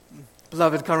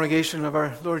Beloved congregation of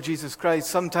our Lord Jesus Christ,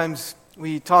 sometimes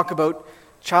we talk about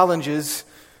challenges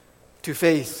to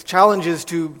faith, challenges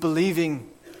to believing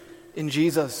in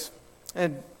Jesus.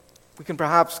 And we can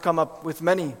perhaps come up with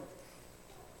many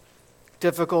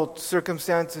difficult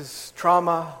circumstances,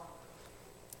 trauma,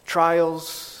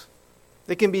 trials.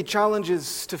 They can be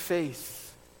challenges to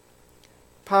faith.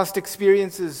 Past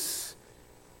experiences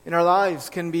in our lives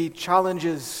can be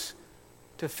challenges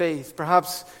to faith.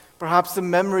 Perhaps the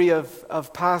memory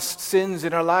of past sins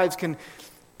in our lives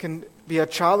can be a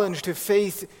challenge to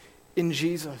faith in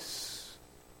Jesus.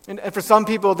 And for some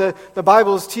people, the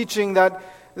Bible is teaching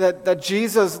that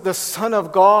Jesus, the Son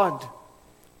of God,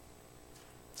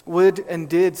 would and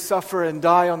did suffer and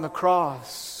die on the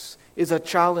cross is a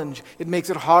challenge. It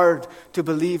makes it hard to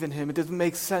believe in Him. It doesn't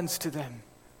make sense to them.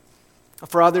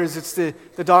 For others, it's the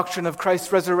doctrine of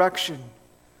Christ's resurrection.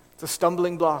 It's a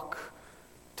stumbling block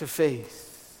to faith.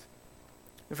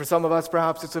 And for some of us,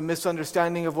 perhaps it's a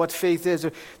misunderstanding of what faith is.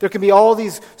 There can be all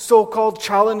these so-called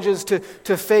challenges to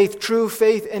faith, true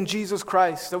faith in Jesus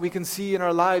Christ that we can see in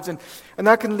our lives. And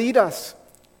that can lead us,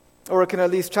 or it can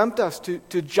at least tempt us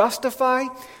to justify,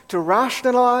 to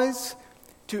rationalize,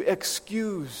 to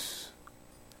excuse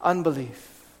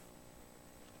unbelief.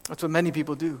 That's what many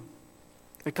people do.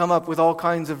 They come up with all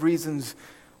kinds of reasons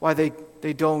why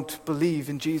they don't believe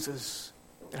in Jesus.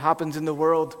 It happens in the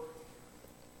world,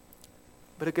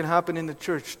 but it can happen in the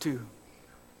church too.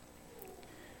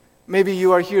 Maybe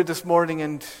you are here this morning,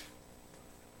 and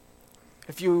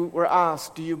if you were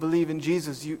asked, do you believe in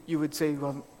Jesus? You would say,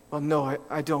 well, no,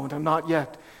 I don't. I'm not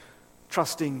yet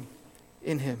trusting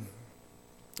in Him.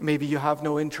 Maybe you have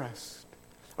no interest.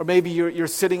 Or maybe you're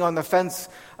sitting on the fence,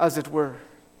 as it were.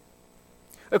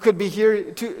 It could be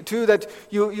here too that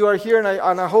you are here,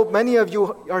 and I hope many of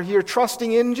you are here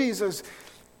trusting in Jesus.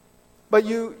 But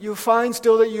you find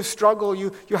still that you struggle.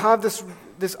 You have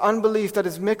this unbelief that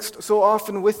is mixed so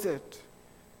often with it.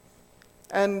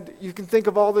 And you can think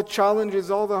of all the challenges,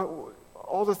 all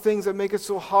the things that make it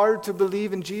so hard to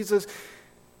believe in Jesus.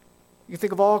 You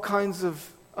think of all kinds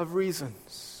of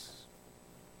reasons.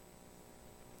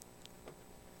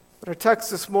 But our text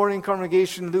this morning,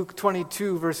 congregation, Luke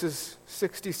 22, verses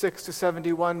 66 to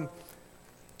 71,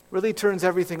 really turns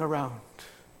everything around.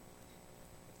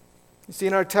 You see,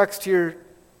 in our text here,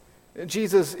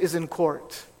 Jesus is in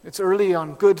court. It's early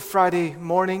on Good Friday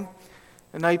morning.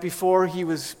 The night before, He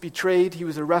was betrayed, He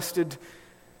was arrested.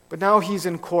 But now He's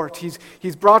in court.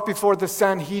 He's brought before the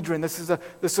Sanhedrin. This is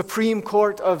the supreme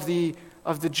court of the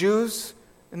Jews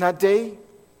in that day,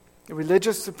 the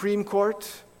religious supreme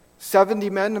court. 70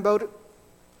 men about it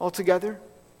altogether.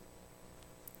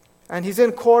 And He's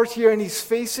in court here, and He's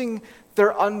facing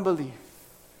their unbelief.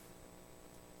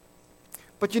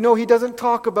 But He doesn't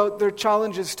talk about their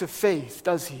challenges to faith,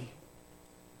 does He?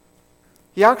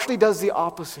 He actually does the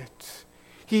opposite.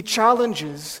 He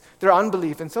challenges their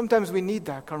unbelief. And sometimes we need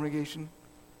that, congregation.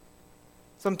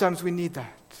 Sometimes we need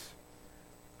that.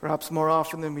 Perhaps more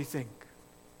often than we think.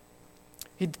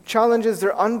 He challenges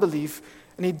their unbelief,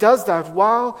 and He does that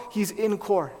while He's in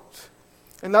court.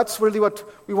 And that's really what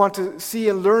we want to see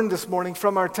and learn this morning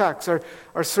from our text.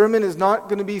 Our sermon is not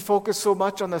going to be focused so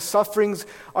much on the sufferings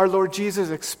our Lord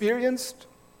Jesus experienced,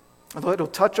 although it'll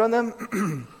touch on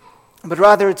them, but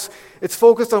rather it's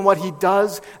focused on what He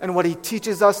does and what He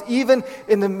teaches us, even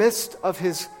in the midst of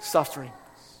His sufferings.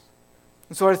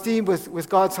 And so our theme with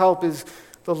God's help is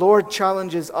the Lord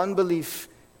challenges unbelief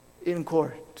in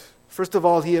court. First of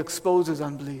all, He exposes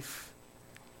unbelief.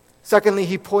 Secondly,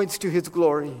 He points to His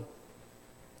glory.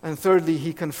 And thirdly,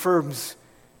 He confirms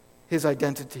His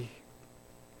identity.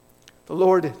 The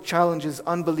Lord challenges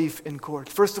unbelief in court.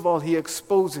 First of all, He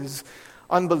exposes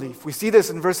unbelief. We see this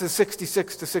in verses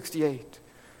 66 to 68.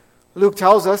 Luke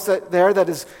tells us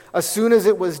that as soon as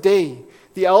it was day,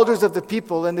 the elders of the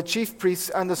people and the chief priests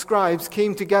and the scribes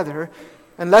came together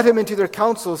and led Him into their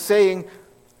council, saying,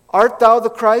 "Art thou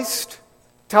the Christ?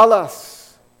 Tell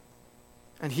us."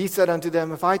 And He said unto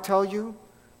them, "If I tell you,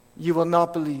 you will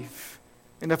not believe.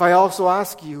 And if I also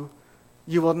ask you,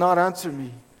 you will not answer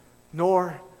me,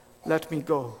 nor let me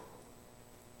go."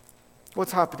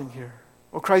 What's happening here?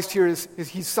 Well, Christ here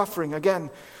He's suffering.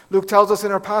 Again, Luke tells us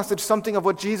in our passage something of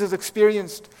what Jesus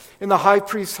experienced in the high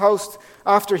priest's house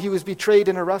after He was betrayed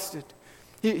and arrested.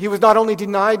 He was not only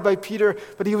denied by Peter,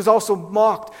 but He was also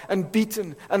mocked and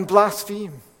beaten and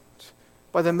blasphemed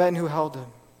by the men who held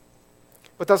Him.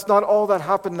 But that's not all that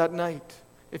happened that night.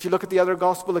 If you look at the other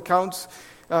gospel accounts,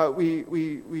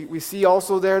 we see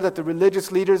also there that the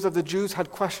religious leaders of the Jews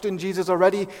had questioned Jesus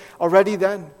already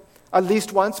then, at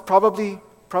least once, probably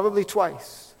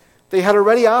twice. They had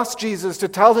already asked Jesus to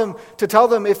tell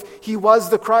them if he was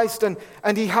the Christ,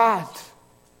 and he had.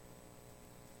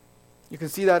 You can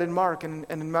see that in Mark and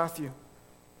in Matthew.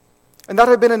 And that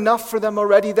had been enough for them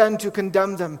already then to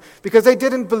condemn them, because they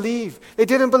didn't believe. They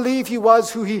didn't believe he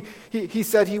was who he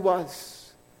said he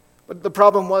was. But the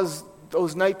problem was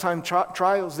those nighttime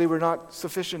trials, they were not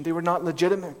sufficient. They were not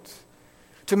legitimate.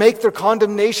 To make their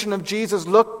condemnation of Jesus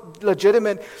look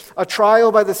legitimate, a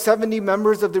trial by the 70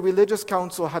 members of the religious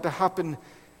council had to happen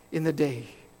in the day.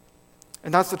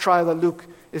 And that's the trial that Luke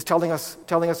is telling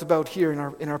us about here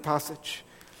in our passage.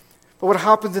 But what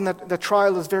happens in that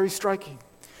trial is very striking.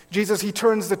 Jesus, he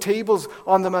turns the tables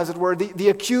on them, as it were. The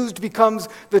accused becomes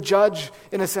the judge,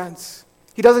 in a sense.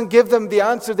 He doesn't give them the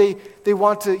answer they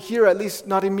want to hear, at least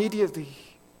not immediately.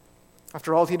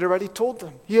 After all, he'd already told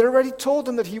them. He had already told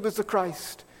them that he was the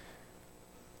Christ.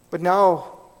 But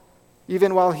now,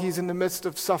 even while he's in the midst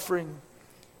of suffering,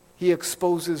 he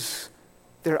exposes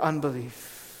their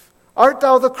unbelief. Art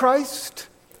thou the Christ?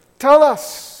 Tell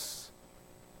us.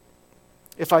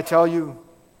 If I tell you,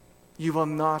 you will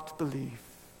not believe.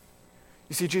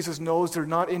 You see, Jesus knows they're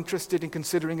not interested in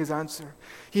considering his answer.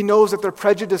 He knows that they're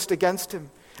prejudiced against him.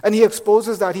 And he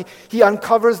exposes that. He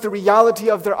uncovers the reality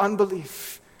of their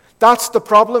unbelief. That's the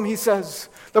problem, he says.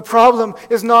 The problem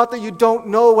is not that you don't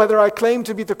know whether I claim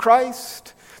to be the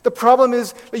Christ. The problem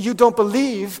is that you don't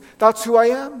believe that's who I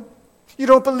am. You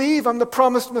don't believe I'm the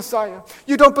promised Messiah.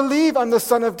 You don't believe I'm the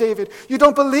Son of David. You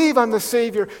don't believe I'm the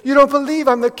Savior. You don't believe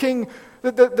I'm the King,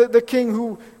 the King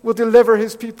who will deliver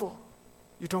his people.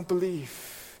 You don't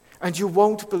believe. And you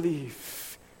won't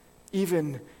believe,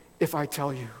 even if I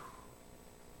tell you.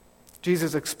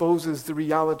 Jesus exposes the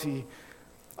reality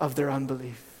of their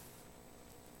unbelief.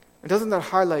 And doesn't that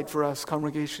highlight for us,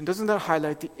 congregation, doesn't that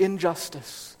highlight the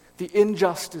injustice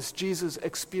Jesus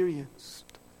experienced?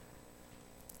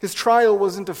 His trial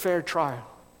wasn't a fair trial.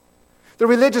 The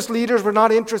religious leaders were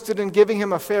not interested in giving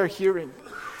him a fair hearing.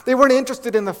 They weren't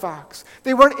interested in the facts.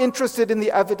 They weren't interested in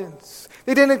the evidence.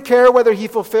 They didn't care whether he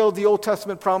fulfilled the Old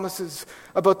Testament promises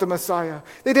about the Messiah.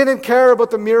 They didn't care about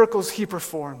the miracles he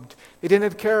performed. They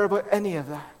didn't care about any of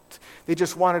that. They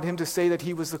just wanted him to say that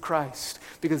he was the Christ,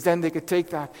 because then they could take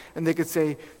that and they could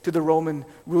say to the Roman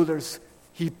rulers,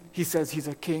 he says he's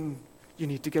a king. You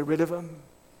need to get rid of him.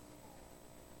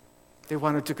 They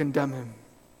wanted to condemn him.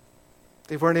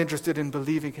 They weren't interested in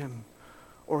believing him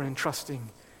or in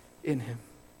trusting in him.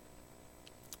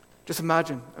 Just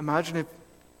imagine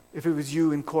if it was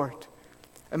you in court.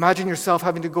 Imagine yourself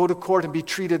having to go to court and be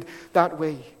treated that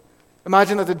way.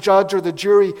 Imagine that the judge or the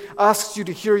jury asks you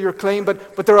to hear your claim,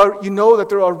 but you know that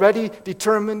they're already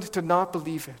determined to not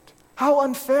believe it. How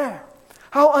unfair,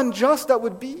 how unjust that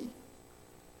would be.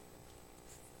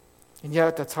 And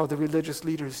yet, that's how the religious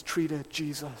leaders treated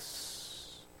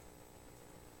Jesus.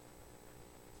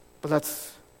 But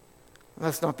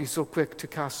let's not be so quick to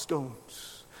cast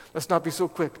stones. Let's not be so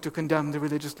quick to condemn the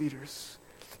religious leaders.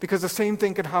 Because the same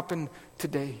thing can happen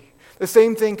today. The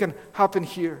same thing can happen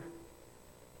here.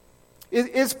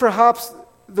 Is perhaps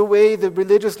the way the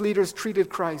religious leaders treated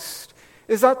Christ,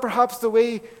 is that perhaps the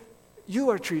way you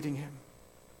are treating him?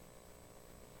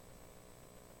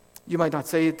 You might not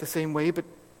say it the same way, but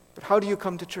how do you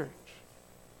come to church?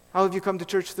 How have you come to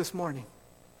church this morning?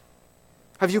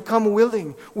 Have you come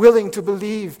willing to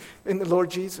believe in the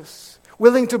Lord Jesus?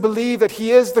 Willing to believe that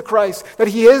he is the Christ, that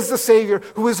he is the Savior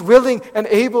who is willing and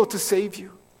able to save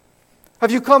you?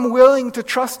 Have you come willing to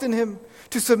trust in him,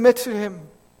 to submit to him?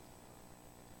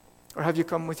 Or have you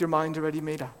come with your mind already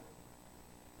made up?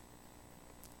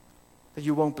 That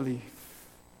you won't believe.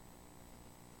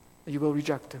 That you will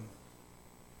reject him.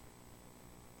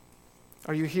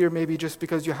 Are you here maybe just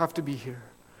because you have to be here?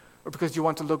 Or because you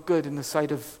want to look good in the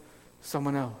sight of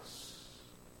someone else?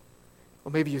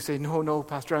 Or maybe you say, no,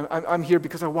 Pastor, I'm here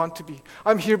because I want to be.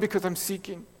 I'm here because I'm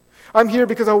seeking. I'm here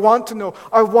because I want to know.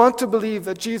 I want to believe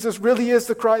that Jesus really is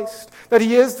the Christ, that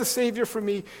he is the Savior for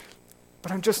me,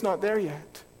 but I'm just not there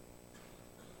yet.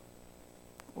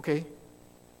 Okay,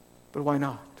 but why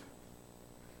not?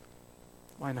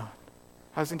 Why not?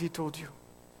 Hasn't he told you?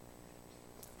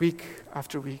 Week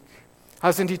after week.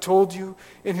 Hasn't he told you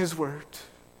in his word?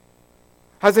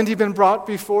 Hasn't he been brought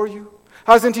before you?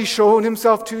 Hasn't he shown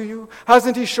himself to you?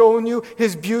 Hasn't he shown you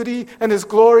his beauty and his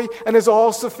glory and his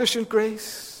all-sufficient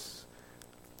grace?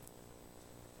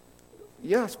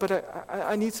 Yes, but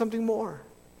I need something more.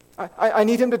 I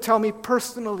need him to tell me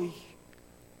personally.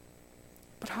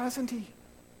 But hasn't he?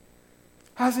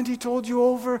 Hasn't he told you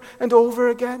over and over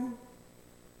again?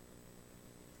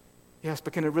 Yes,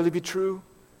 but can it really be true?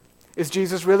 Is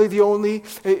Jesus really the only?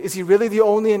 Is he really the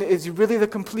only, and is he really the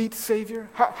complete Savior?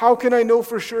 How can I know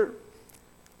for sure?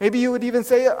 Maybe you would even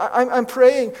say, I'm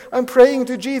praying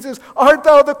to Jesus. Art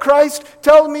thou the Christ?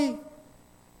 Tell me.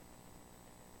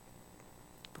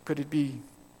 But could it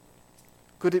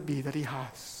be that he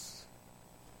has?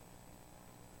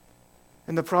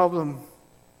 And the problem,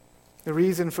 the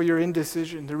reason for your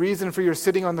indecision, the reason for your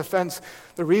sitting on the fence,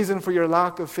 the reason for your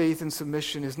lack of faith and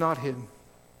submission is not him,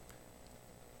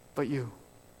 but you.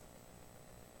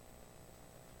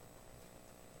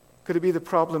 Could it be the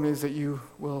problem is that you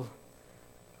will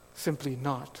simply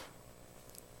not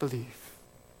believe?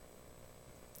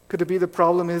 Could it be the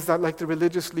problem is that, like the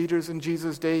religious leaders in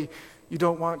Jesus' day, you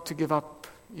don't want to give up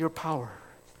your power.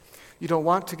 You don't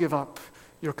want to give up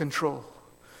your control.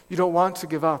 You don't want to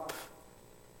give up.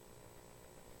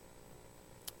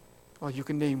 Well, you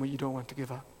can name what you don't want to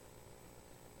give up.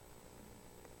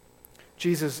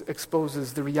 Jesus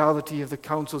exposes the reality of the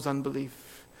council's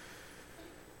unbelief.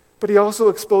 But he also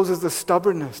exposes the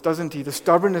stubbornness, doesn't he? The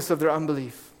stubbornness of their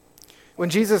unbelief. When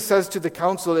Jesus says to the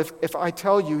council, if I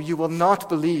tell you, you will not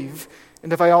believe,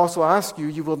 and if I also ask you,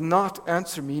 you will not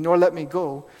answer me, nor let me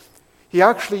go, he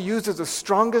actually uses the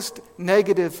strongest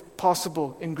negative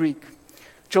possible in Greek.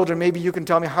 Children, maybe you can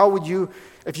tell me, how would you,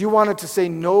 if you wanted to say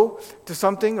no to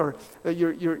something, or that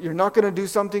you're not going to do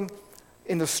something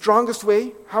in the strongest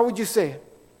way, how would you say it?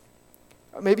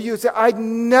 Maybe you would say, I'd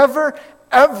never,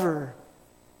 ever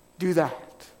do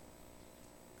that.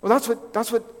 Well,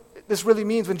 that's what this really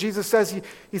means when Jesus says,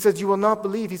 he says, you will not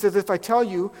believe. He says, if I tell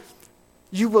you,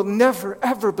 you will never,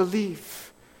 ever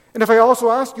believe. And if I also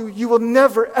ask you, you will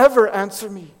never, ever answer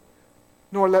me,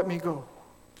 nor let me go.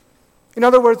 In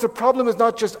other words, the problem is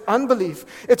not just unbelief.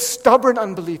 It's stubborn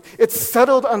unbelief. It's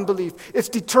settled unbelief. It's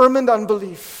determined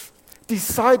unbelief.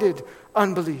 Decided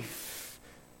unbelief.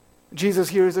 Jesus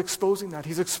here is exposing that.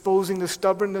 He's exposing the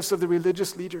stubbornness of the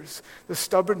religious leaders, the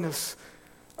stubbornness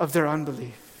of their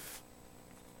unbelief.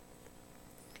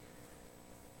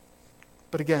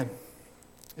 But again,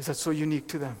 is that so unique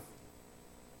to them?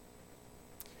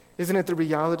 Isn't it the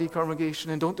reality,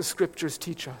 congregation? And don't the scriptures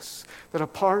teach us that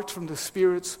apart from the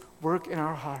Spirit's work in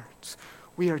our hearts,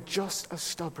 we are just as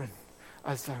stubborn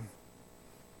as them?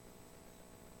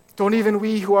 Don't even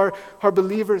we who are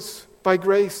believers by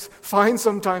grace find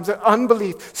sometimes that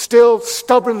unbelief still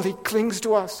stubbornly clings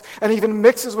to us and even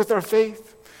mixes with our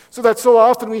faith? So that so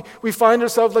often we find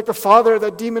ourselves like the father of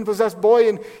that demon-possessed boy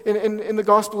in the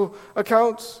gospel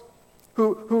accounts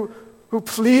who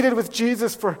pleaded with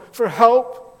Jesus for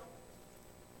help.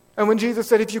 And when Jesus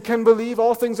said, if you can believe,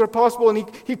 all things are possible, and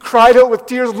he cried out with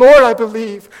tears, Lord, I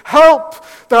believe. Help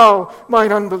thou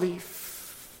mine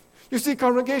unbelief. You see,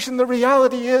 congregation, the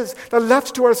reality is that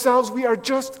left to ourselves, we are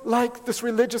just like this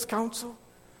religious council.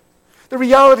 The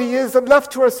reality is that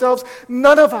left to ourselves,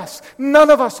 none of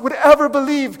us would ever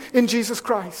believe in Jesus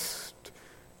Christ.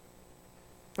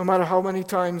 No matter how many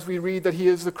times we read that he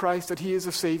is the Christ, that he is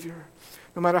a Savior.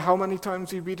 No matter how many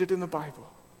times we read it in the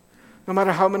Bible. No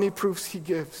matter how many proofs he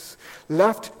gives.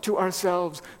 Left to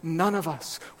ourselves, none of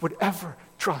us would ever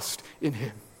trust in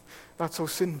him. That's how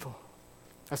sinful.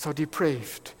 That's how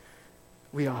depraved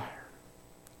we are.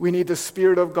 We need the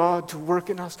Spirit of God to work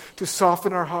in us, to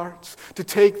soften our hearts, to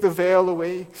take the veil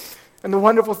away. And the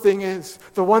wonderful thing is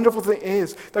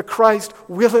that Christ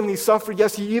willingly suffered.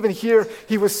 Yes,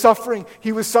 he was suffering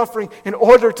in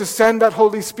order to send that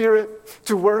Holy Spirit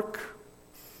to work,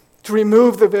 to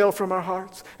remove the veil from our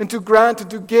hearts, and to grant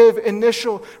and to give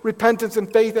initial repentance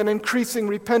and faith and increasing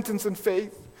repentance and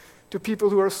faith to people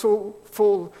who are so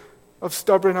full of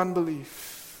stubborn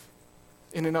unbelief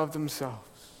in and of themselves.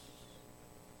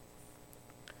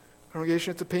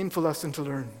 Congregation, it's a painful lesson to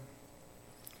learn.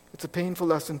 It's a painful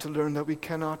lesson to learn that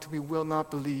we will not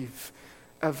believe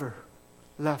ever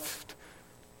left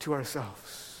to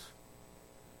ourselves.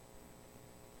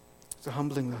 It's a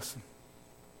humbling lesson.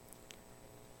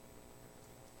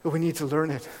 But we need to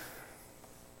learn it.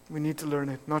 We need to learn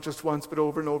it, not just once, but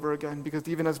over and over again, because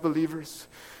even as believers,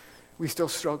 we still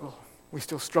struggle. We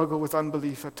still struggle with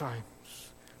unbelief at times.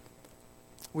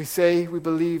 We say we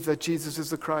believe that Jesus is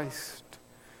the Christ.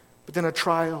 But then a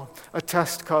trial, a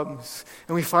test comes,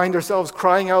 and we find ourselves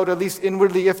crying out, at least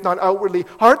inwardly, if not outwardly,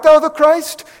 art thou the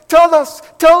Christ? Tell us,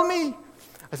 tell me.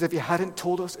 As if he hadn't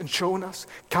told us and shown us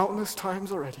countless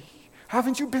times already.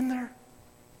 Haven't you been there?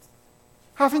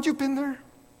 Haven't you been there?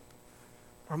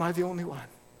 Or am I the only one?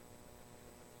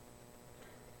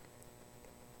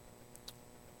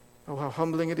 Oh, how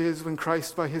humbling it is when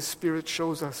Christ by his Spirit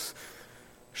shows us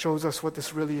what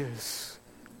this really is.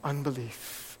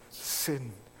 Unbelief,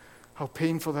 sin. How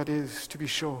painful that is to be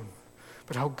shown,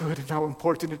 but how good and how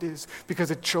important it is,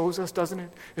 because it shows us, doesn't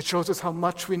it? It shows us how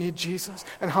much we need Jesus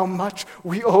and how much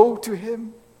we owe to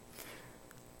him.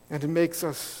 And it makes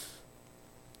us,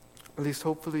 at least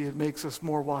hopefully, it makes us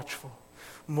more watchful,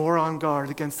 more on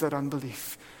guard against that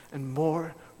unbelief, and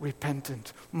more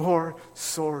repentant, more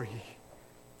sorry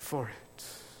for it.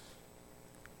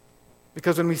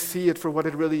 Because when we see it for what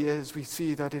it really is, we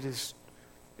see that it is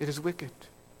wicked,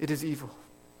 it is evil.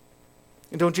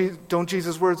 And don't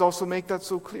Jesus' words also make that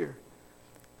so clear?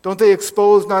 Don't they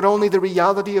expose not only the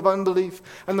reality of unbelief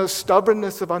and the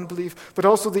stubbornness of unbelief, but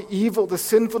also the evil, the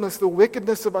sinfulness, the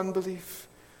wickedness of unbelief?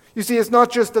 You see, it's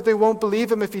not just that they won't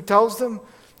believe him if he tells them.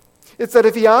 It's that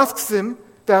if he asks them,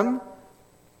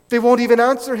 they won't even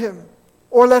answer him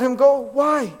or let him go.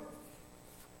 Why?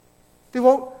 They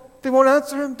won't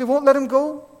answer him. They won't let him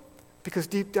go. Because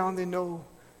deep down they know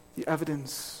the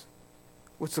evidence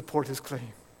would support his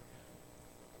claim.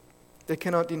 They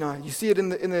cannot deny. You see it in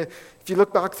the if you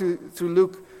look back through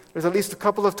Luke, there's at least a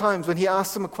couple of times when he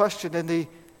asks them a question and they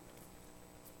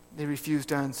refuse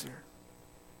to answer.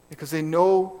 Because they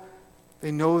know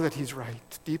that he's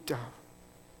right deep down.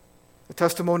 The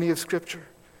testimony of Scripture,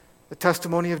 the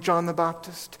testimony of John the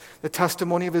Baptist, the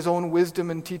testimony of his own wisdom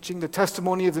and teaching, the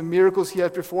testimony of the miracles he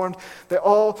had performed, they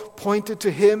all pointed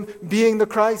to him being the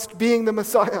Christ, being the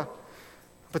Messiah.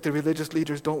 But the religious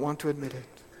leaders don't want to admit it.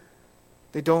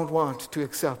 They don't want to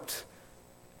accept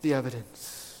the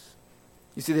evidence.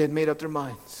 You see, they had made up their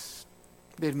minds.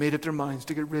 They had made up their minds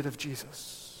to get rid of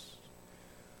Jesus,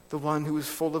 the one who was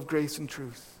full of grace and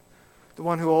truth, the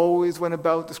one who always went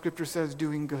about, the Scripture says,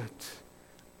 doing good,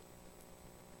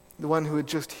 the one who had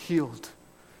just healed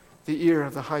the ear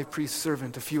of the high priest's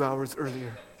servant a few hours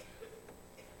earlier.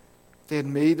 They had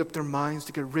made up their minds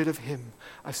to get rid of him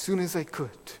as soon as they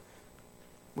could,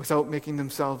 without making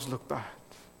themselves look bad.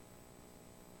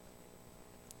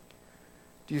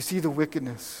 Do you see the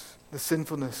wickedness, the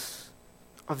sinfulness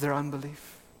of their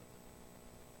unbelief?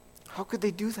 How could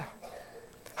they do that?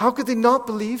 How could they not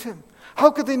believe him?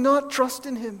 How could they not trust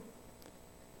in him?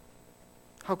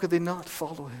 How could they not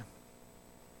follow him?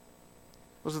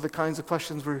 Those are the kinds of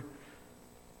questions we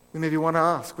maybe want to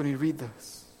ask when we read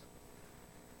this.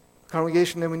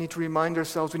 Congregation, then we need to remind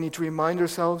ourselves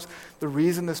the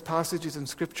reason this passage is in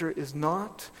Scripture is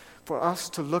not for us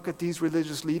to look at these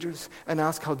religious leaders and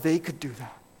ask how they could do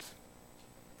that.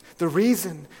 The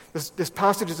reason this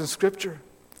passage is in Scripture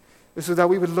is so that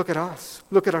we would look at us,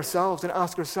 look at ourselves, and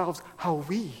ask ourselves how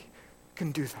we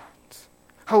can do that.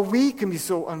 How we can be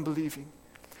so unbelieving.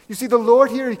 You see, the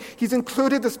Lord here, he's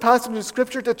included this passage in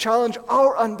Scripture to challenge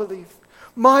our unbelief,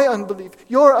 my unbelief,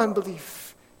 your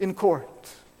unbelief in court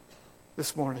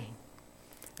this morning.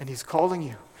 And he's calling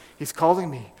you, he's calling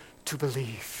me to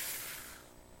believe.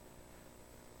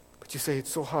 But you say, it's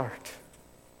so hard.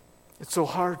 It's so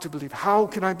hard to believe. How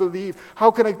can I believe?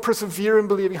 How can I persevere in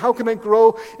believing? How can I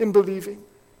grow in believing?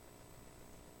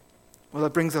 Well,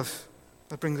 that brings us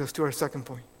to our second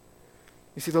point.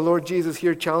 You see, the Lord Jesus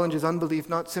here challenges unbelief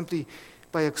not simply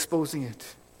by exposing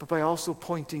it, but by also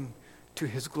pointing to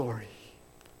his glory.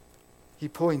 He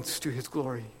points to his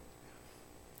glory.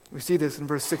 We see this in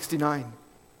verse 69.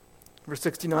 Verse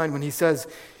 69, when he says,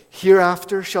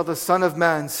 "Hereafter shall the Son of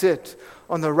Man sit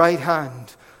on the right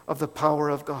hand of the power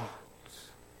of God."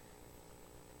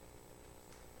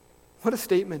 What a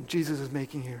statement Jesus is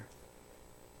making here.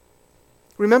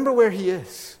 Remember where he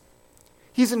is.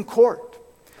 He's in court,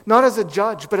 not as a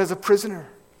judge, but as a prisoner,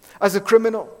 as a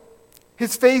criminal.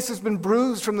 His face has been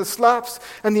bruised from the slaps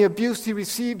and the abuse he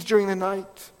received during the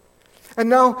night. And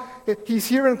now he's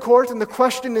here in court, and the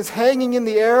question is hanging in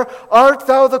the air, "Art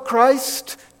thou the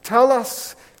Christ? Tell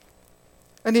us."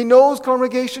 And he knows,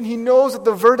 congregation, he knows that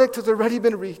the verdict has already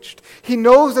been reached. He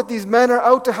knows that these men are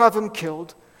out to have him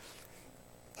killed.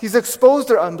 He's exposed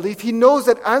their unbelief. He knows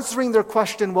that answering their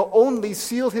question will only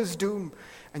seal his doom.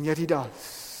 And yet he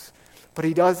does. But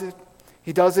he does it.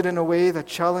 He does it in a way that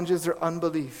challenges their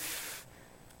unbelief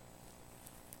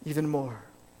even more.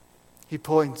 He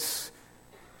points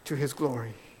to his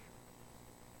glory.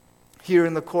 Here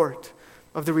in the court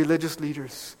of the religious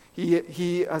leaders,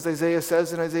 he, as Isaiah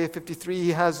says in Isaiah 53,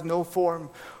 he has no form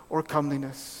or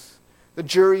comeliness. The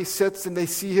jury sits and they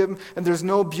see him, and there's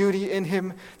no beauty in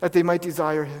him that they might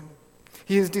desire him.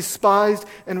 He is despised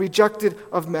and rejected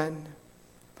of men.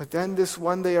 But then this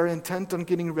one they are intent on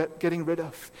getting rid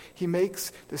of. He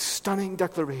makes this stunning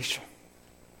declaration,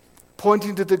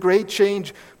 pointing to the great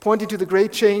change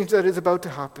that is about to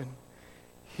happen.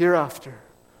 "Hereafter,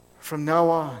 from now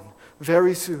on,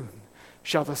 very soon,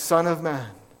 shall the Son of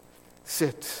Man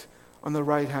sit on the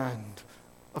right hand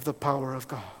of the power of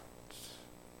God."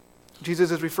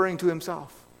 Jesus is referring to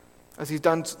himself, as he's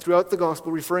done throughout the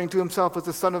gospel, referring to himself as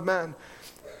the Son of Man.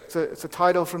 It's a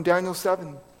title from Daniel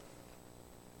 7.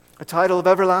 a title of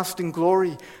everlasting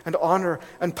glory and honor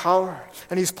and power.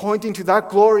 And he's pointing to that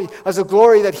glory as a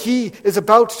glory that he is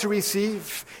about to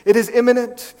receive. It is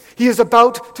imminent. He is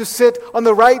about to sit on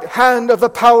the right hand of the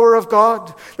power of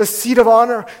God, the seat of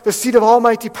honor, the seat of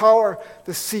almighty power,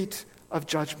 the seat of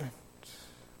judgment.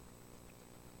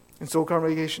 And so,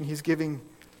 congregation, he's giving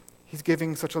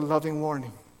such a loving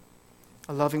warning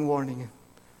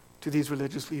to these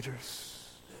religious leaders.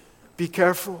 Be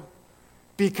careful.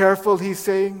 Be careful, he's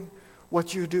saying,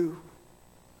 what you do.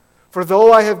 For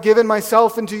though I have given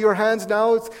myself into your hands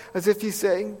now, it's as if he's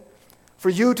saying,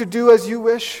 for you to do as you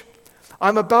wish,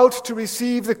 I'm about to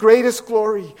receive the greatest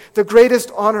glory, the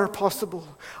greatest honor possible.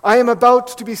 I am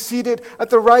about to be seated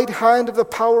at the right hand of the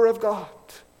power of God.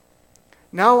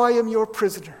 Now I am your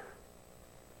prisoner,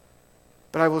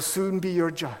 but I will soon be your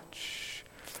judge.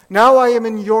 Now I am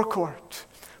in your court,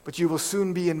 but you will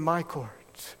soon be in my court.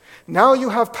 Now you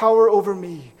have power over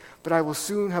me, but I will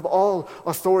soon have all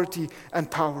authority and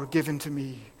power given to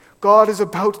me. God is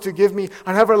about to give me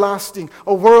an everlasting,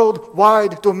 a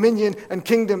worldwide dominion and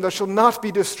kingdom that shall not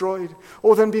be destroyed.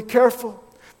 Oh, then be careful.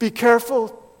 Be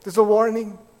careful. There's a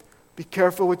warning. Be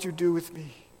careful what you do with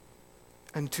me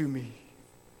and to me.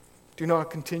 Do not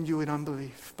continue in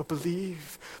unbelief, but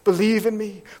believe. Believe in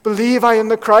me. Believe I am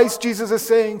the Christ, Jesus is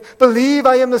saying. Believe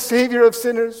I am the Savior of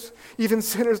sinners, even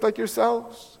sinners like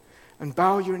yourselves. And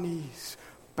bow your knees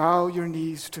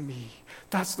to me.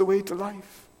 That's the way to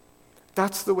life.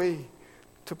 That's the way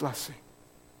to blessing.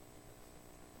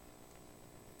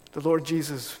 The Lord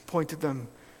Jesus pointed them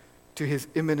to his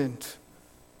imminent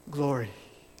glory.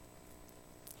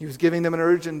 He was giving them an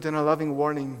urgent and a loving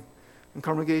warning. And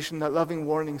congregation, that loving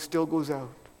warning still goes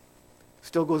out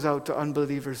to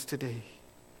unbelievers today.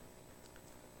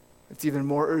 It's even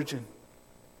more urgent.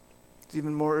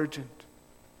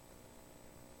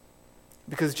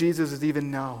 Because Jesus is even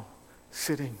now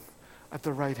sitting at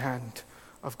the right hand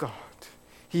of God.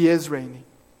 He is reigning.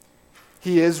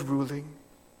 He is ruling.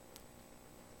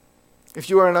 If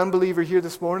you are an unbeliever here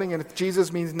this morning and if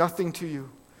Jesus means nothing to you,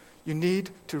 you need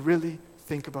to really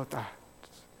think about that.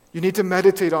 You need to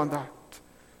meditate on that.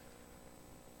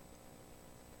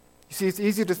 You see, it's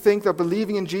easy to think that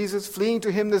believing in Jesus, fleeing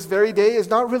to him this very day is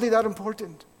not really that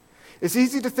important. It's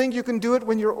easy to think you can do it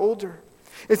when you're older.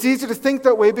 It's easy to think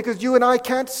that way because you and I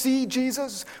can't see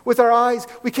Jesus with our eyes.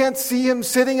 We can't see him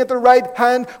sitting at the right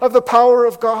hand of the power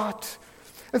of God.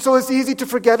 And so it's easy to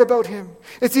forget about him.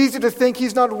 It's easy to think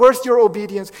he's not worth your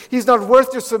obedience. He's not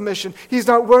worth your submission. He's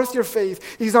not worth your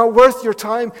faith. He's not worth your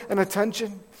time and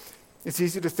attention. It's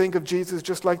easy to think of Jesus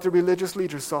just like the religious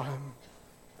leaders saw him,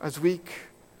 as weak,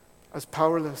 as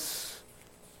powerless,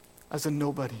 as a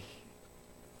nobody.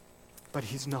 But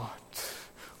he's not.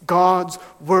 God's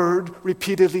word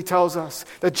repeatedly tells us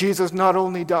that Jesus not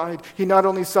only died, he not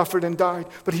only suffered and died,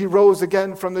 but he rose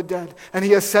again from the dead, and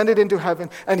he ascended into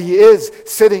heaven, and he is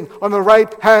sitting on the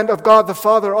right hand of God the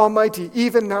Father Almighty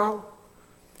even now.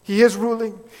 He is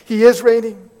ruling, he is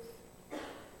reigning,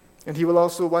 and he will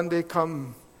also one day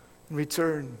come and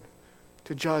return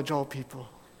to judge all people.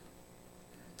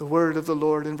 The word of the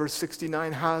Lord in verse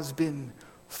 69 has been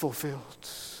fulfilled.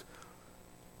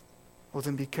 Well,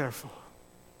 then be careful.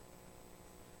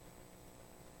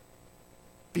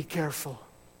 Be careful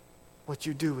what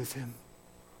you do with him.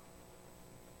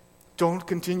 Don't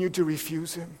continue to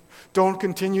refuse him. Don't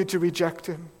continue to reject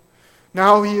him.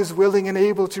 Now he is willing and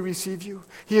able to receive you.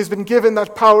 He has been given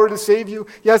that power to save you.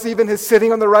 Yes, even his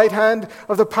sitting on the right hand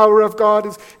of the power of God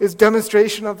is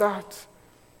demonstration of that.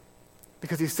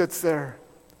 Because he sits there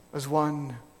as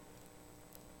one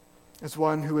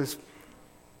who has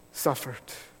suffered.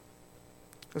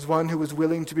 As one who was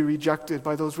willing to be rejected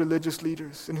by those religious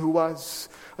leaders, and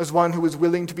as one who was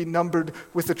willing to be numbered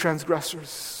with the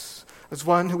transgressors, as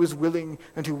one who was willing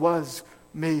and who was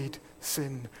made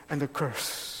sin and a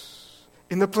curse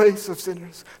in the place of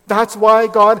sinners. That's why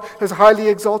God has highly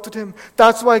exalted him.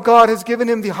 That's why God has given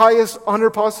him the highest honor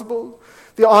possible,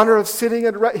 the honor of sitting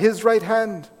at his right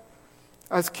hand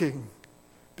as king,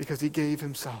 because he gave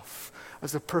himself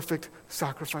as a perfect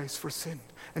sacrifice for sin.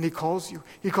 And he calls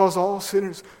all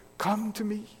sinners, come to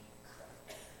me.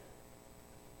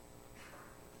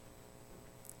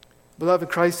 Beloved,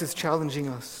 Christ is challenging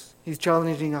us. He's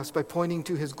challenging us by pointing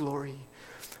to his glory,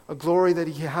 a glory that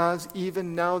he has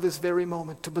even now, this very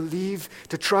moment, to believe,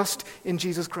 to trust in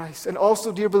Jesus Christ. And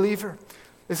also, dear believer,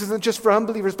 this isn't just for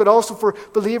unbelievers, but also for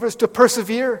believers to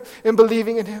persevere in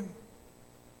believing in him.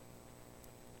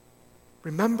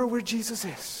 Remember where Jesus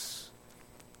is.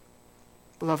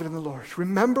 Beloved in the Lord,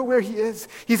 remember where he is.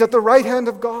 He's at the right hand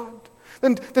of God.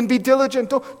 Then be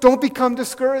diligent. Don't become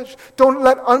discouraged. Don't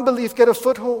let unbelief get a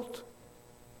foothold.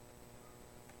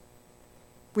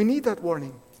 We need that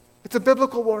warning. It's a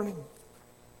biblical warning.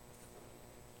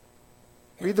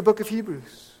 Read the book of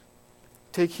Hebrews.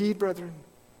 Take heed, brethren.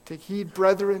 Take heed,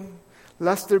 brethren,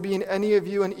 lest there be in any of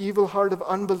you an evil heart of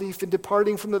unbelief in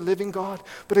departing from the living God,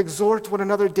 but exhort one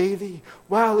another daily,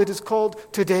 while it is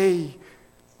called today,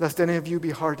 lest any of you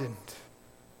be hardened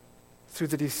through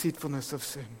the deceitfulness of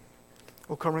sin.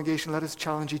 Oh, congregation, let us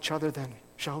challenge each other then,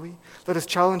 shall we? Let us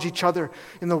challenge each other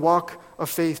in the walk of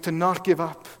faith to not give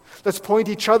up. Let's point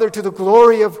each other to the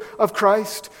glory of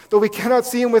Christ. Though we cannot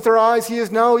see him with our eyes, he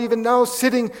is now, even now,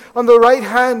 sitting on the right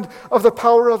hand of the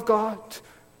power of God.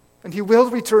 And he will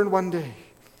return one day.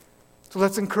 So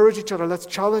let's encourage each other. Let's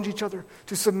challenge each other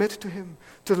to submit to him,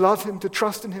 to love him, to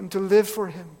trust in him, to live for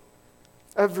him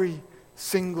every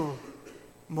single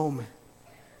moment.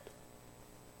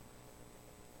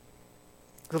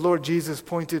 The Lord Jesus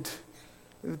pointed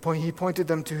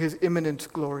them to his imminent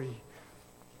glory.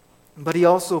 But he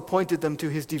also pointed them to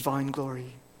his divine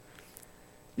glory.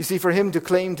 You see, for him to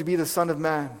claim to be the Son of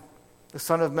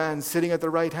Man sitting at the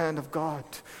right hand of God,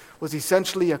 was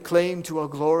essentially a claim to a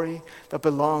glory that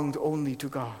belonged only to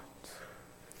God.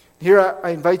 Here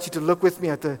I invite you to look with me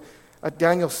at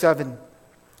Daniel 7.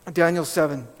 Daniel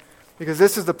 7. Because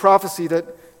this is the prophecy that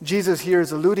Jesus here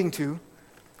is alluding to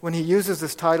when he uses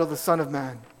this title, the Son of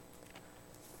Man.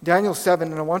 Daniel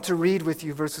 7, and I want to read with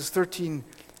you verses 13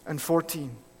 and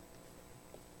 14.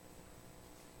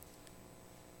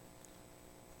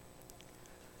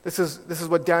 This is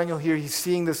what Daniel here, he's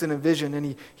seeing this in a vision,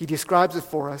 and he describes it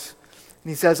for us.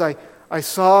 And he says, I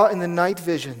saw in the night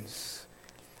visions,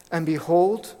 and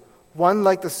behold, one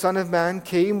like the Son of Man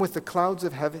came with the clouds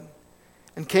of heaven,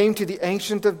 and came to the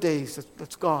Ancient of Days,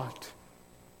 that's God.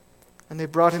 And they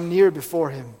brought him near before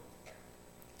him.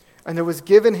 And there was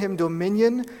given him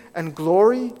dominion and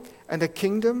glory and a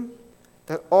kingdom,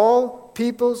 that all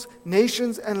peoples,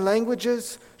 nations, and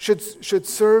languages should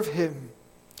serve him.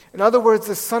 In other words,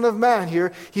 the Son of Man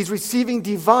here, he's receiving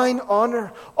divine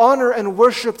honor and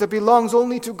worship that belongs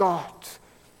only to God.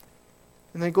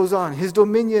 And then it goes on. His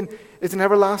dominion is an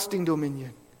everlasting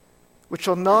dominion, which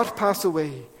shall not pass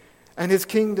away, and his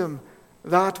kingdom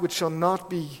that which shall not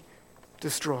be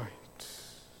destroyed.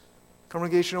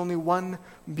 Congregation, only one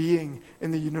being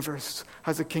in the universe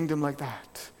has a kingdom like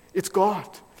that. It's God.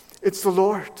 It's the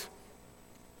Lord.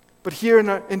 But here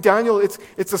in Daniel, it's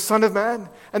the Son of Man.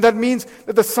 And that means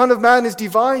that the Son of Man is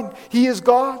divine. He is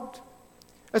God.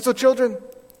 And so children,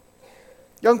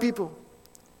 young people,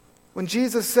 when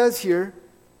Jesus says here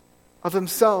of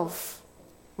himself,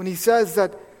 when he says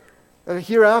that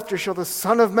hereafter shall the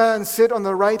Son of Man sit on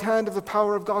the right hand of the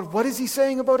power of God, what is he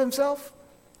saying about himself?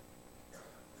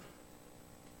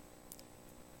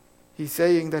 He's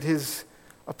saying that his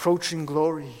approaching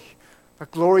glory, a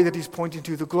glory that he's pointing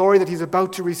to, the glory that he's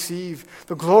about to receive,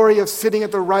 the glory of sitting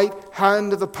at the right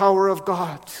hand of the power of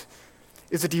God,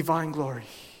 is a divine glory.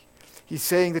 He's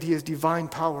saying that he has divine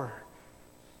power.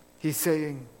 He's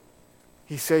saying,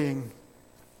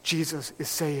 Jesus is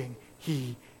saying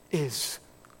he is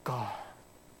God.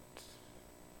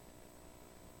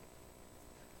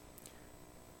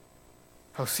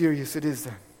 How serious it is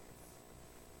then.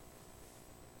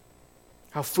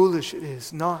 How foolish it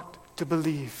is not to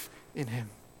believe in him.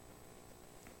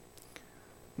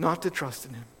 Not to trust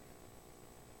in him.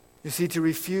 You see, to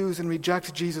refuse and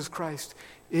reject Jesus Christ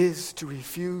is to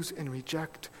refuse and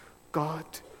reject God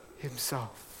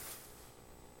himself.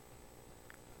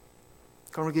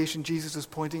 Congregation, Jesus is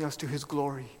pointing us to his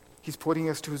glory. He's pointing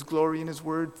us to his glory in his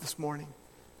word this morning,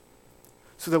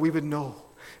 so that we would know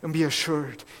and be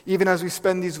assured, even as we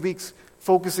spend these weeks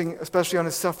focusing especially on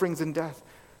his sufferings and death,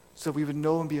 so we would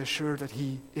know and be assured that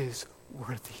he is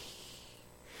worthy.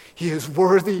 He is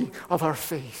worthy of our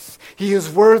faith. He is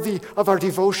worthy of our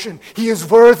devotion. He is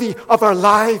worthy of our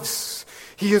lives.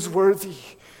 He is worthy.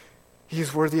 He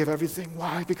is worthy of everything.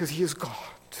 Why? Because he is God.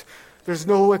 There's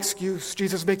no excuse.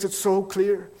 Jesus makes it so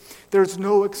clear. There's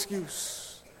no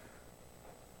excuse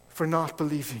for not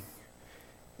believing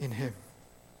in him.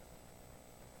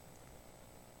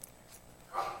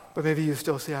 But maybe you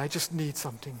still say, I just need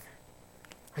something.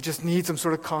 I just need some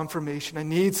sort of confirmation. I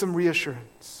need some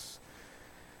reassurance.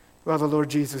 Well, the Lord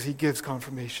Jesus, he gives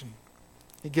confirmation.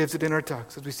 He gives it in our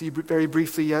text, as we see very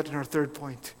briefly yet in our third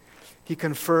point. He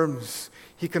confirms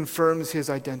his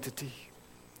identity.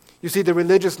 You see, the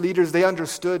religious leaders, they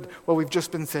understood what we've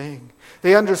just been saying.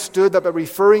 They understood that by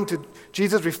referring to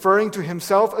Jesus, referring to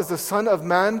himself as the Son of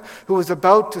Man who was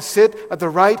about to sit at the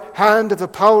right hand of the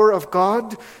power of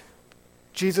God,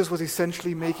 Jesus was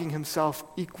essentially making himself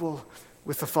equal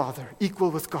with the Father,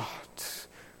 equal with God.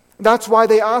 That's why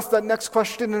they asked that next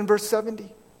question in verse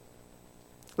 70.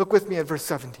 Look with me at verse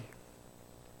 70.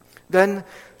 Then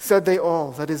said they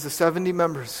all, that is the 70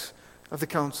 members of the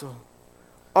council,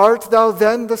 Art thou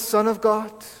then the Son of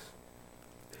God?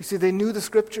 You see, they knew the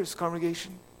Scriptures,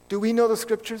 congregation. Do we know the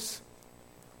Scriptures?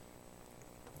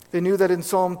 They knew that in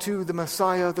Psalm 2, the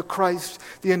Messiah, the Christ,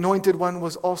 the Anointed One,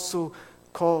 was also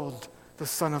called the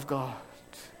Son of God.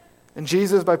 And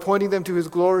Jesus, by pointing them to his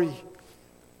glory,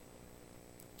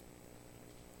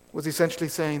 was essentially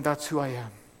saying, that's who I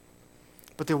am.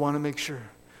 But they want to make sure.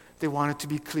 They want it to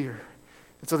be clear.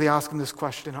 And so they ask him this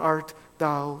question, Art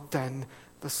thou then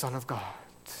the Son of God?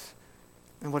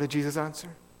 And what did Jesus answer?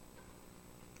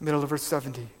 Middle of verse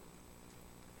 70.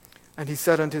 And he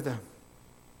said unto them,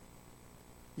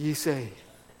 Ye say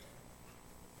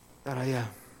that I am.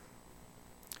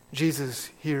 Jesus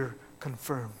here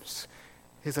confirms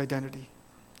his identity.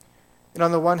 And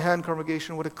on the one hand,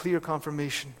 congregation, what a clear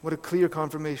confirmation. What a clear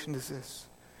confirmation this is.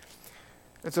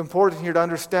 It's important here to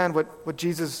understand what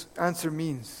Jesus' answer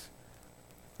means.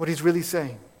 What he's really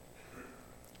saying.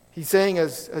 He's saying,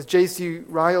 as J.C.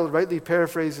 Ryle rightly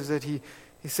paraphrases it, he's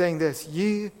saying this,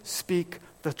 Ye speak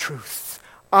the truth.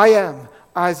 I am,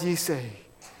 as ye say,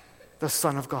 the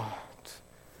Son of God.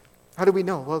 How do we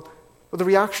know? Well, the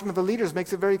reaction of the leaders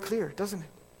makes it very clear, doesn't it?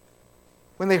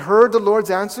 When they heard the Lord's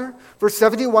answer, verse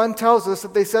 71 tells us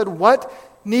that they said, What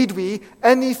need we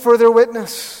any further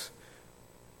witness?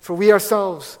 For we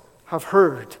ourselves have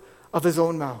heard of his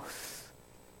own mouth.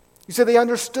 You see, they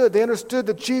understood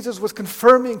that Jesus was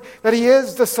confirming that he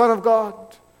is the Son of God,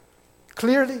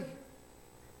 clearly.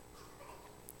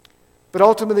 But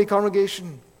ultimately,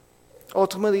 congregation,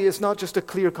 it's not just a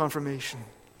clear confirmation.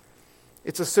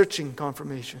 It's a searching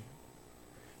confirmation.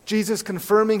 Jesus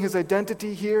confirming his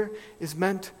identity here is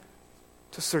meant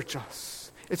to search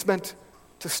us. It's meant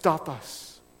to stop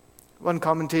us. One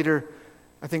commentator,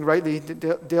 I think rightly,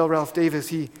 Dale Ralph Davis,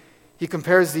 he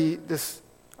compares this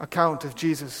account of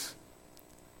Jesus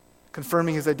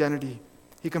confirming his identity.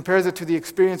 He compares it to the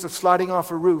experience of sliding off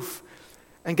a roof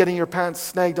and getting your pants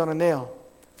snagged on a nail.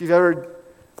 If you've ever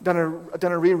done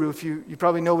a re-roof, you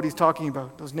probably know what he's talking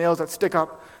about. Those nails that stick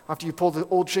up after you pull the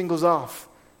old shingles off.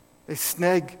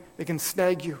 They can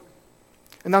snag you.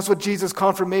 And that's what Jesus'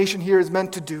 confirmation here is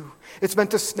meant to do. It's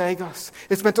meant to snag us.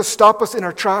 It's meant to stop us in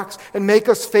our tracks and make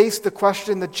us face the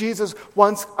question that Jesus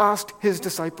once asked his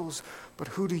disciples, But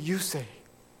who do you say?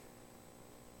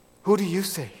 Who do you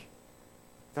say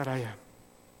that I am?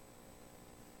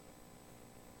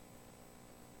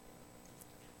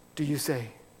 Do you say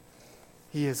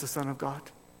he is the Son of God?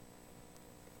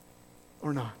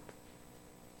 Or not?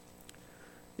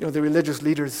 You know, the religious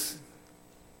leaders,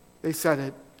 they said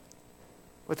it,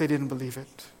 but they didn't believe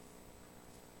it.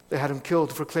 They had him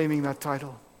killed for claiming that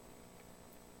title.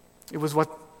 It was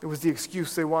the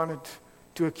excuse they wanted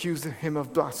to accuse him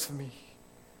of blasphemy.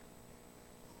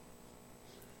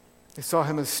 They saw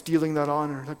him as stealing that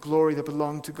honor, that glory that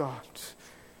belonged to God.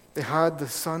 They had the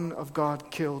Son of God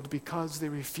killed because they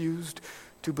refused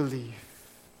to believe.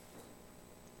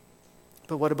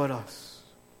 But what about us?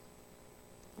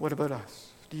 What about us?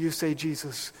 Do you say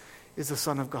Jesus is the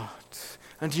Son of God?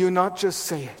 And do you not just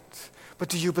say it, but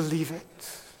do you believe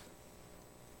it?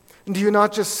 And do you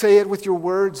not just say it with your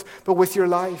words, but with your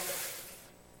life?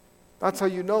 That's how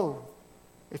you know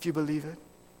if you believe it.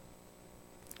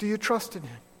 Do you trust in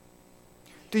him?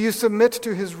 Do you submit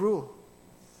to his rule?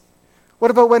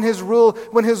 What about when his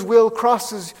will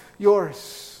crosses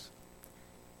yours?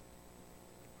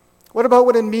 What about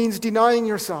when it means denying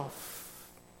yourself?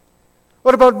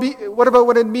 What about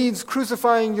when it means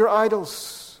crucifying your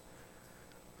idols?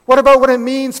 What about when it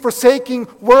means forsaking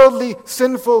worldly,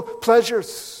 sinful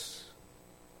pleasures?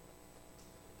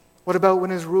 What about when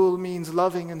his rule means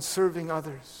loving and serving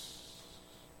others?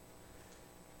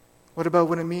 What about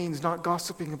when it means not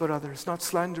gossiping about others, not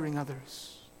slandering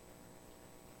others?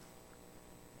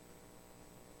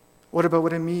 What about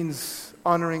when it means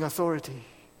honoring authority?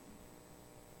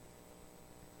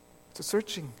 It's a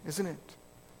searching, isn't it?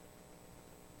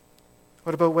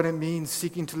 What about when it means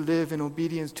seeking to live in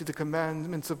obedience to the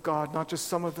commandments of God, not just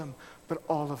some of them, but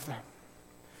all of them?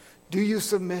 Do you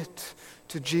submit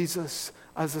to Jesus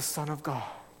as the Son of God?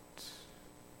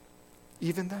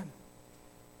 Even then.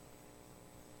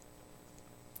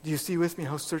 Do you see with me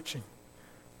how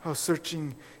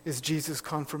searching is Jesus'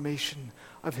 confirmation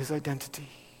of his identity?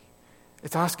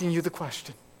 It's asking you the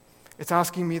question. It's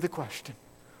asking me the question.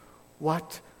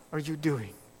 What are you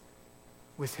doing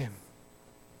with him?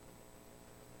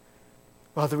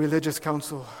 Well, the religious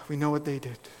council, we know what they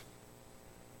did.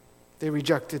 They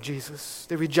rejected Jesus.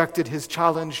 They rejected his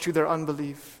challenge to their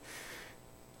unbelief.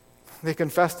 They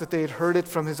confessed that they had heard it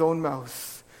from his own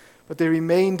mouth, but they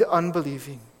remained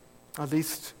unbelieving, at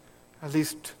least at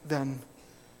least then.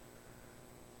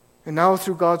 And now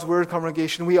through God's word,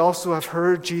 congregation, we also have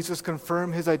heard Jesus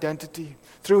confirm his identity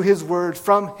through his word,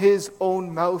 from his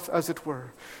own mouth, as it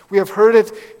were. We have heard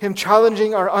it, him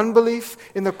challenging our unbelief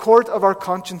in the court of our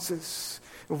consciences.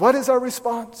 What is our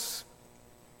response?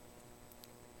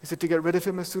 Is it to get rid of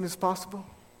him as soon as possible,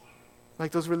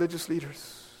 like those religious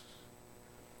leaders?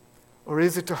 Or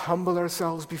is it to humble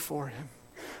ourselves before him,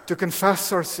 to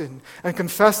confess our sin and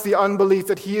confess the unbelief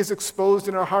that he is exposed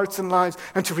in our hearts and lives,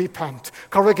 and to repent?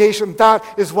 Congregation, that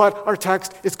is what our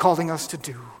text is calling us to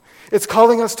do. It's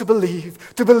calling us to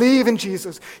believe in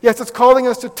Jesus. Yes, it's calling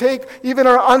us to take even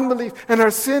our unbelief and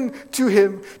our sin to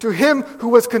him who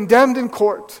was condemned in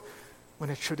court when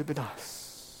it should have been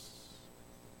us.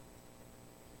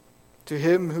 To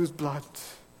him whose blood,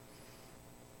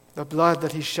 the blood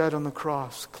that he shed on the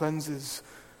cross, cleanses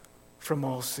from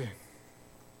all sin.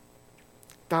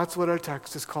 That's what our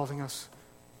text is calling us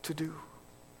to do.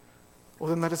 Well,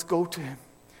 then let us go to him.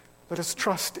 Let us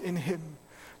trust in him.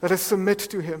 Let us submit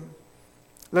to him.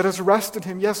 Let us rest in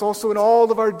him, yes, also in all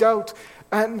of our doubt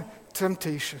and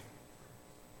temptation.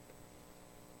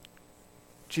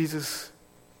 Jesus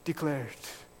declared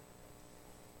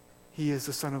he is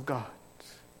the Son of God.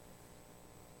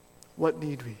 What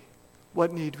need we?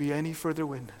 What need we any further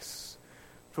witness?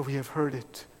 For we have heard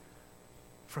it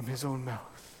from his own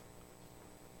mouth.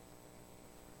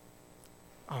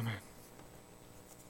 Amen.